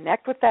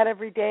 Connect with that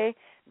every day.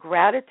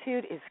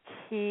 Gratitude is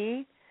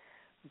key.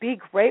 Be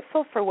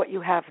grateful for what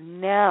you have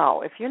now.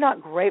 If you're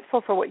not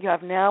grateful for what you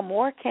have now,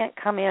 more can't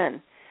come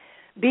in.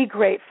 Be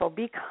grateful.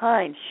 Be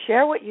kind.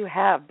 Share what you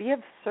have. Be of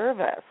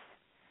service.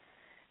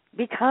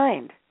 Be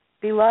kind.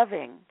 Be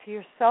loving to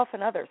yourself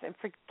and others. And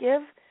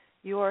forgive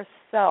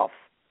yourself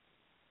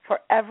for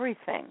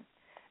everything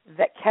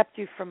that kept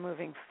you from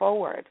moving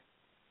forward.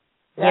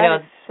 That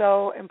is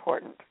so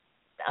important.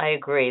 I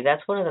agree.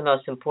 That's one of the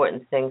most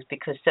important things,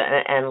 because,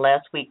 and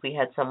last week we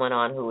had someone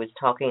on who was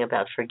talking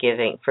about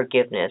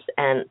forgiveness,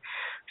 and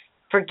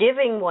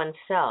forgiving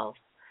oneself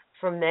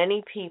for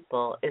many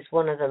people is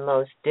one of the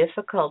most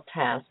difficult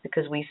tasks,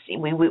 because we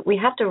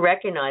have to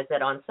recognize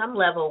that on some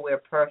level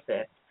we're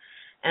perfect,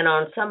 and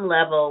on some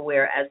level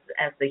we're, as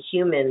the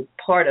human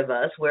part of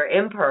us, we're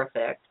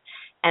imperfect,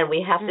 and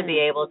we have to be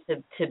able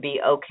to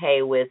be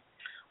okay with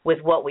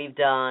what we've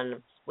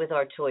done, with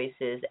our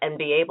choices, and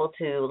be able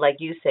to, like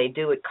you say,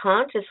 do it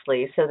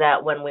consciously, so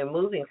that when we're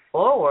moving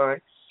forward,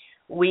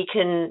 we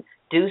can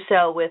do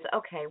so with,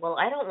 okay, well,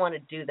 I don't want to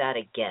do that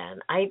again.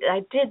 I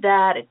did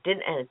that, it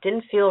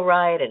didn't feel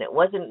right, and it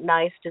wasn't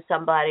nice to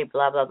somebody,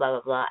 blah, blah, blah,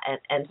 blah, blah.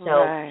 And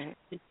so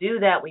to do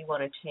that, we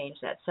want to change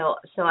that.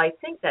 So I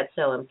think that's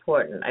so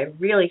important. I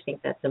really think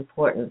that's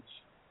important.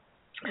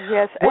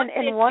 Yes,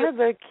 and one of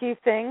the key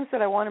things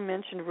that I want to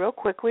mention real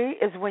quickly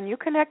is when you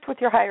connect with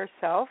your higher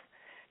self,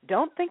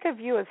 don't think of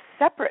you as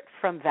separate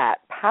from that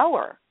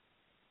power.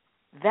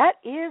 That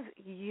is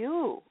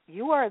you.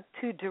 You are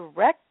to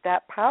direct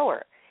that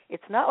power.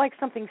 It's not like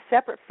something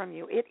separate from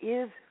you. It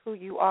is who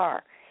you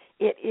are.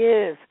 It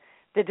is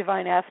the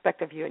divine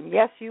aspect of you. And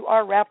yes, you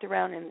are wrapped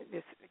around in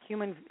this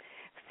human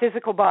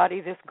physical body,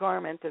 this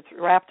garment that's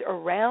wrapped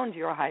around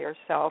your higher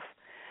self,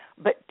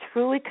 but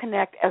truly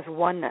connect as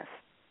oneness,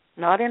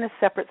 not in a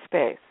separate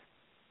space.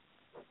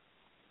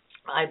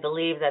 I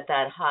believe that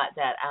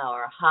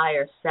our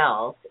higher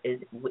self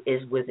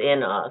is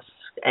within us,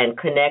 and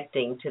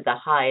connecting to the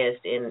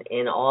highest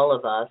in all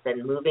of us,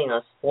 and moving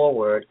us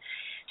forward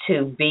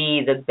to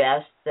be the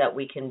best that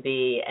we can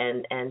be,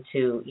 and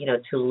to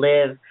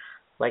live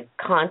like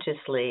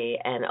consciously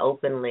and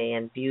openly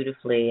and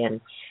beautifully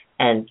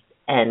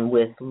and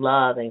with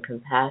love and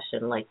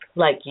compassion, like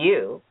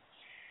you.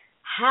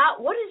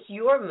 What is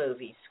your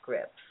movie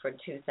script for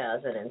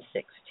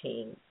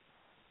 2016?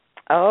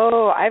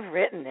 Oh, I've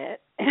written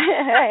it.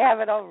 I have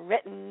it all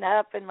written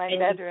up in my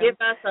bedroom. Can you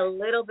give us a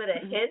little bit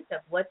of hint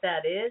of what that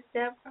is,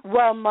 Debra?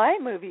 Well, my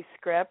movie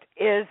script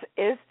is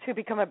to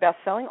become a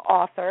best-selling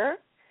author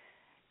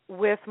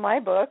with my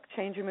book,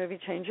 Change Your Movie,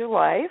 Change Your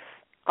Life,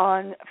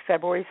 on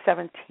February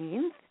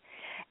 17th,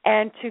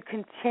 and to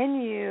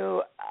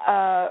continue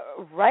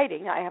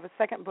writing. I have a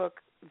second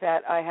book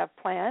that I have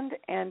planned,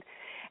 and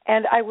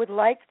I would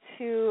like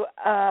to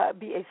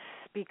be a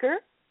speaker,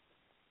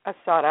 a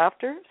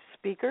sought-after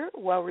speaker,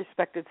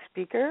 well-respected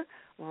speaker,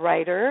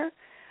 writer.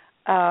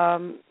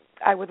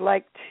 I would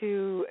like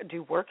to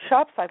do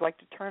workshops. I'd like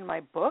to turn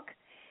my book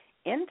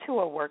into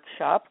a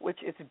workshop, which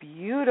is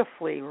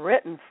beautifully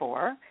written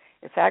for.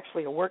 It's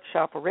actually a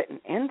workshop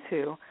written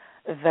into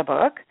the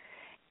book.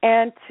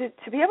 And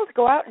to be able to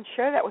go out and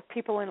share that with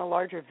people in a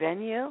larger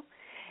venue,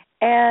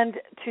 and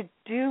to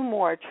do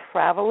more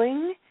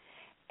traveling,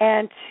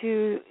 and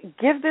to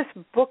give this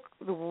book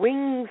the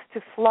wings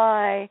to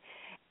fly,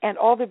 and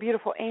all the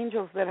beautiful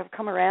angels that have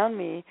come around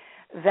me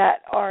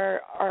that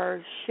are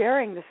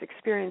sharing this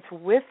experience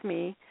with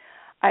me.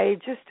 I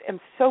just am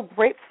so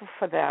grateful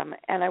for them,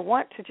 and I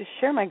want to just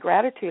share my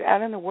gratitude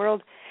out in the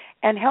world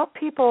and help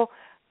people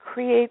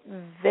create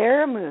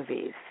their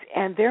movies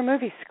and their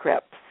movie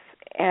scripts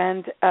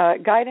and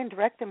guide and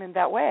direct them in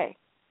that way.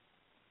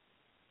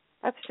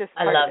 That's just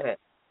part I love of it.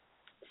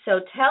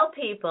 So tell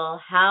people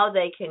how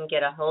they can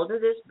get a hold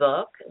of this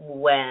book,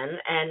 when,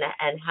 and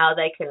how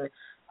they can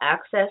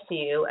access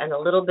you, and a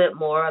little bit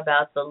more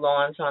about the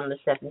launch on the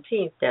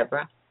 17th,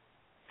 Debra.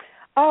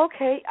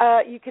 Okay.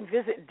 You can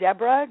visit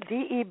Debra,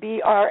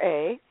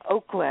 Debra,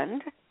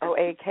 Oakland,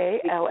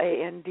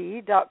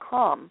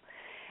 OAKLAND.com.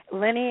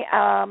 Lenny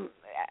and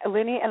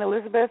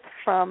Elizabeth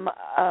from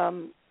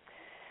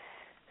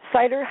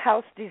Cider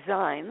House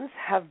Designs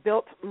have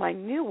built my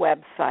new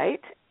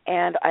website,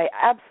 and I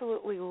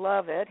absolutely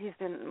love it. He's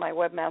been my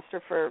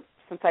webmaster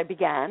since I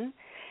began,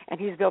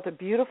 and he's built a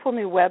beautiful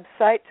new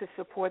website to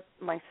support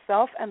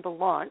myself and the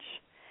launch.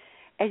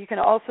 And you can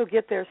also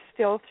get there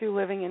still through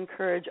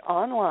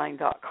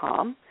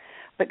livingincourageonline.com.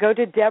 But go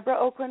to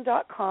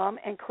DebraOakland.com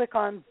and click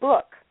on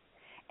book.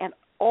 And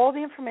all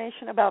the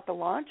information about the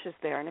launch is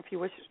there. And if you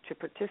wish to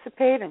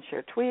participate and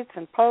share tweets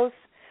and posts,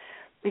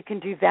 you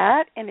can do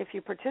that. And if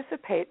you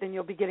participate, then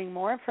you'll be getting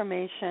more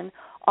information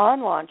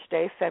on launch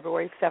day,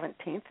 February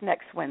 17th,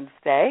 next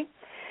Wednesday.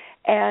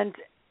 And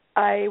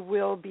I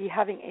will be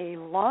having a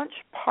launch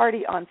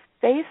party on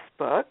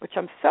Facebook, which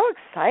I'm so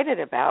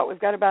excited about. We've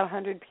got about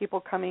 100 people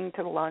coming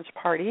to the launch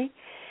party.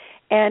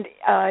 And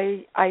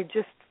I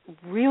just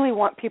really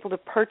want people to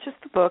purchase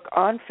the book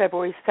on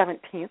February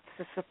 17th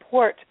to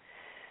support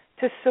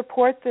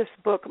this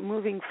book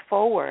moving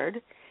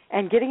forward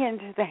and getting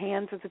into the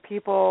hands of the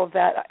people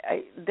that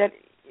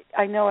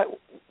I know it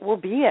will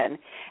be in.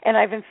 And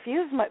I've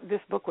infused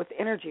this book with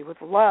energy,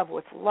 with love,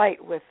 with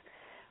light, with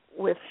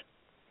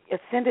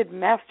ascended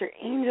master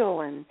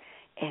angel and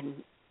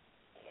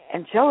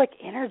angelic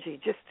energy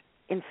just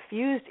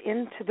infused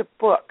into the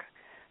book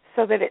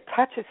so that it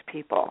touches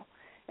people.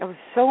 It was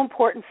so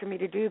important for me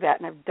to do that,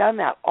 and I've done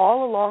that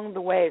all along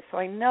the way, so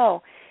I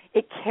know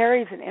it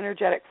carries an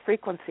energetic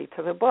frequency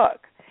to the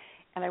book,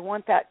 and I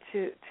want that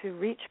to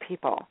reach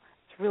people.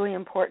 It's really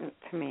important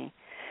to me.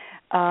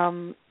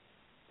 On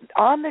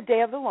the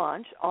day of the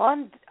launch,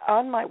 on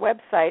my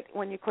website,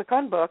 when you click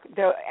on book,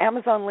 the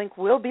Amazon link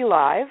will be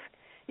live.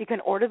 You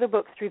can order the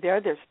book through there.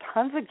 There's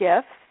tons of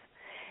gifts,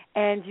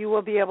 and you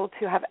will be able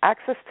to have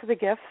access to the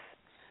gifts.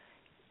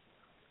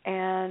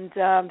 And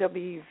they'll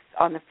be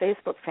on the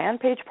Facebook fan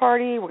page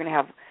party.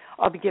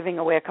 I'll be giving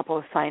away a couple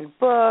of signed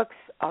books.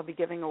 I'll be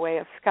giving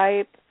away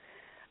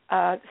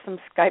some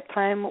Skype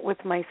time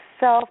with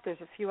myself.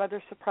 There's a few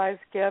other surprise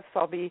gifts.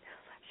 I'll be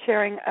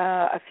sharing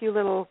a few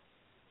little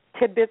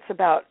tidbits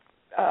about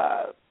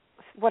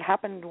what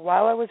happened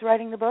while I was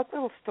writing the book,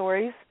 little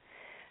stories,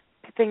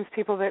 things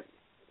people that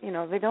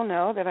they don't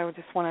know that I would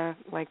just want to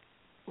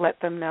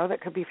let them know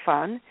that could be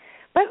fun.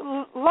 But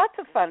lots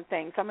of fun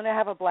things. I'm going to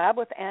have a blab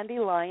with Andy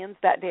Lyons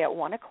that day at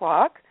 1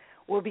 o'clock.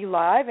 We'll be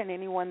live, and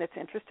anyone that's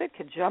interested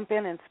could jump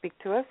in and speak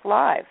to us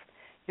live.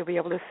 You'll be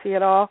able to see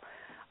it all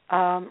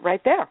right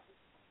there.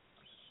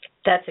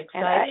 That's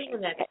exciting.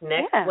 And that's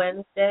next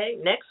Wednesday.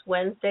 Next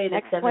Wednesday,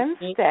 the 17th.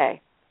 Wednesday.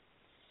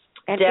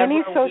 And Debra,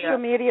 any social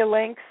media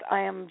links, I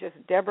am just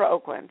Debra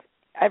Oakland.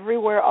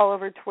 Everywhere, all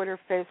over Twitter,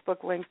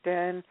 Facebook,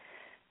 LinkedIn,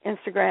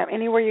 Instagram.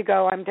 Anywhere you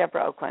go, I'm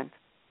Debra Oakland.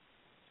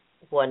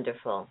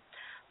 Wonderful.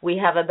 We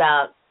have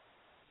about a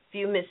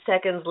few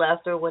seconds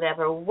left or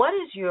whatever. What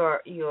is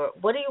what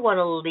do you want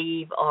to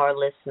leave our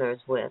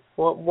listeners with?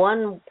 What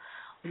one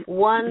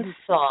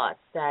thought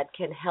that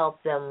can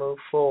help them move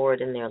forward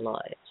in their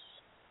lives?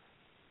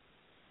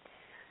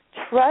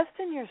 Trust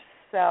in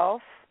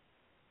yourself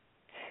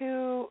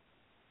to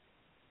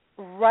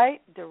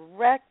write,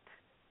 direct,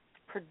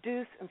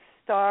 produce, and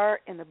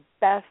star in the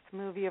best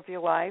movie of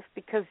your life,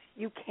 because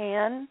you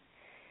can.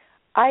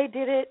 I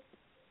did it.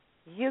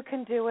 You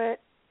can do it.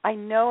 I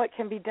know it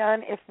can be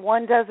done. If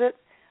one does it,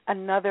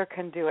 another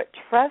can do it.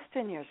 Trust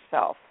in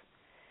yourself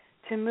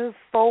to move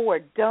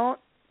forward. Don't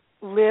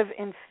live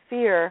in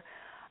fear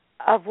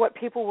of what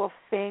people will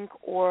think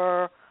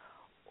or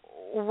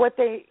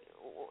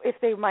if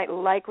they might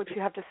like what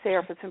you have to say or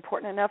if it's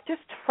important enough.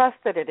 Just trust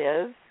that it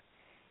is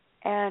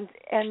and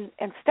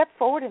step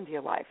forward into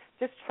your life.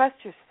 Just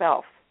trust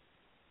yourself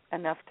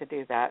enough to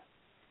do that.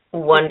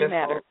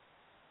 Wonderful.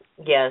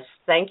 Yes,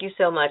 thank you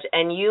so much.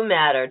 And you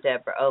matter,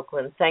 Debra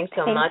Oakland. Thanks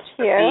so much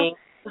for being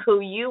who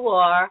you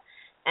are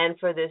and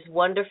for this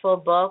wonderful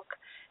book,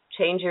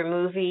 Change Your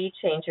Movie,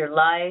 Change Your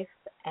Life.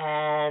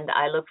 And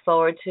I look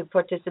forward to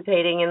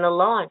participating in the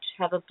launch.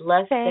 Have a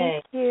blessed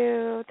day. Thank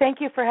you.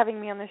 Thank you for having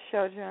me on the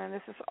show, Joanne.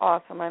 This is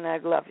awesome, and I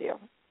love you.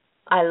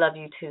 I love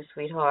you too,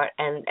 sweetheart.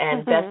 And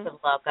best of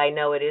luck. I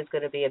know it is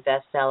going to be a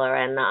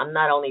bestseller, and I'm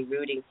not only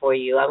rooting for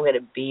you, I'm going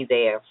to be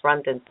there,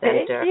 front and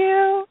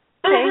center.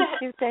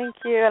 Thank you. Thank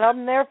you. And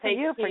I'm there for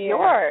you, for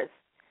yours.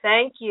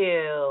 Thank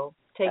you.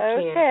 Take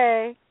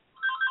care. Okay.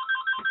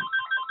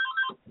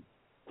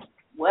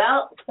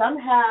 Well,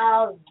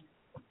 somehow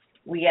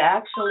we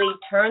actually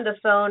turned the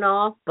phone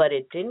off, but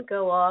it didn't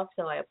go off,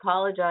 so I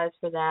apologize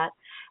for that.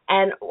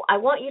 And I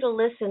want you to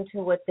listen to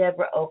what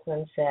Debra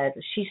Oakland said.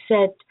 She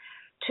said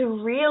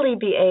to really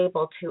be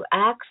able to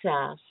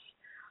access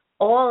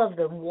all of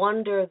the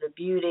wonder, the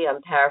beauty,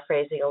 I'm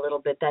paraphrasing a little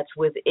bit, that's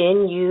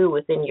within you,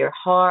 within your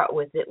heart,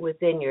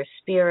 within your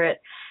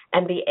spirit,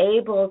 and be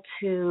able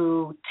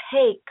to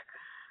take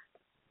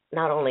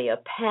not only a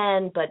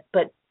pen, but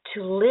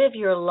to live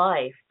your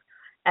life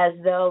as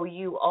though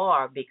you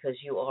are, because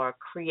you are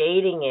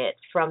creating it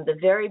from the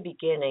very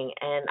beginning.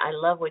 And I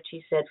love what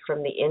she said,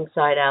 from the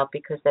inside out,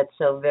 because that's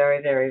so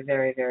very, very,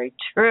 very, very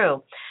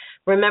true.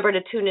 Remember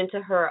to tune into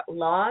her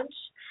launch.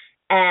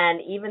 And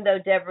even though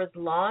Debra's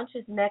launch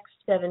is next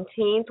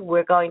 17th,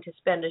 we're going to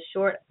spend a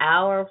short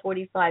hour,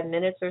 45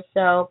 minutes or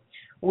so,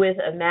 with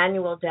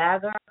Emmanuel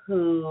Dagger,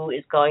 who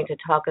is going to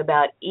talk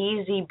about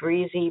easy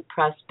breezy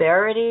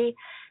prosperity.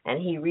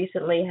 And he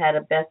recently had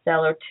a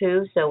bestseller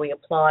too, so we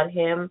applaud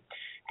him.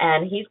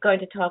 And he's going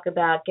to talk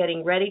about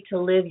getting ready to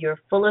live your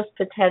fullest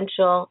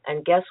potential.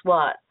 And guess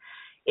what?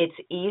 It's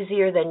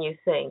easier than you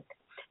think.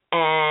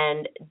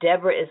 And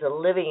Debra is a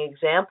living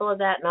example of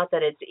that. Not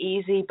that it's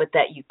easy, but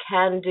that you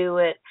can do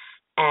it.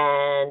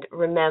 And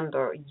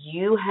remember,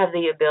 you have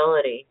the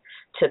ability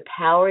to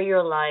power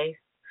your life,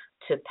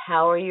 to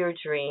power your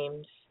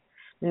dreams.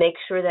 Make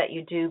sure that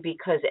you do,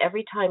 because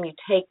every time you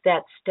take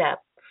that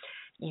step,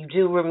 you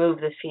do remove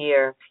the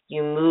fear,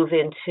 you move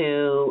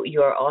into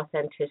your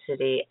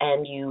authenticity,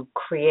 and you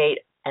create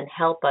and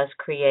help us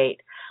create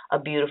a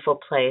beautiful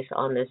place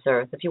on this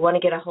earth. If you want to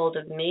get a hold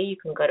of me, you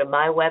can go to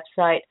my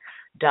website,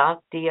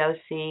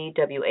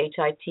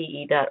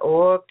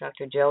 docwhite.org,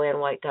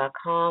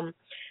 drjoannewhite.com.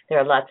 There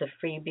are lots of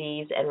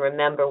freebies. And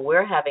remember,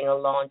 we're having a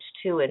launch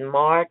too in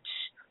March,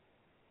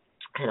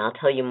 and I'll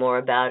tell you more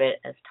about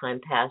it as time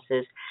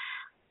passes.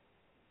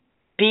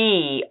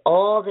 Be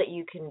all that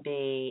you can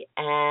be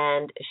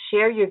and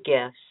share your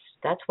gifts.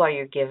 That's why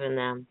you're given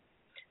them.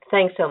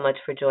 Thanks so much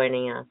for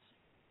joining us.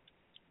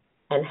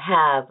 And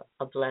have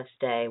a blessed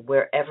day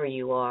wherever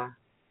you are.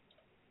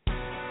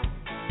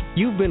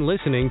 You've been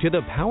listening to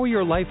the Power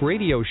Your Life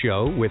radio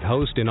show with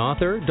host and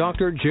author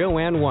Dr.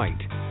 Joanne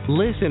White.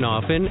 Listen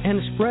often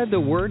and spread the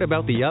word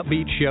about the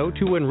upbeat show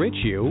to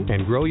enrich you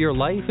and grow your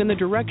life in the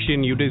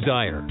direction you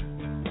desire.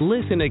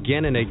 Listen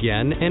again and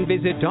again, and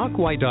visit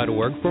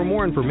docwhite.org for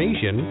more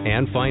information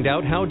and find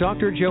out how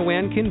Dr.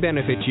 Joanne can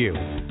benefit you.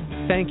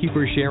 Thank you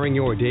for sharing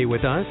your day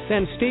with us,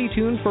 and stay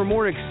tuned for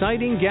more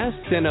exciting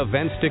guests and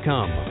events to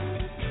come.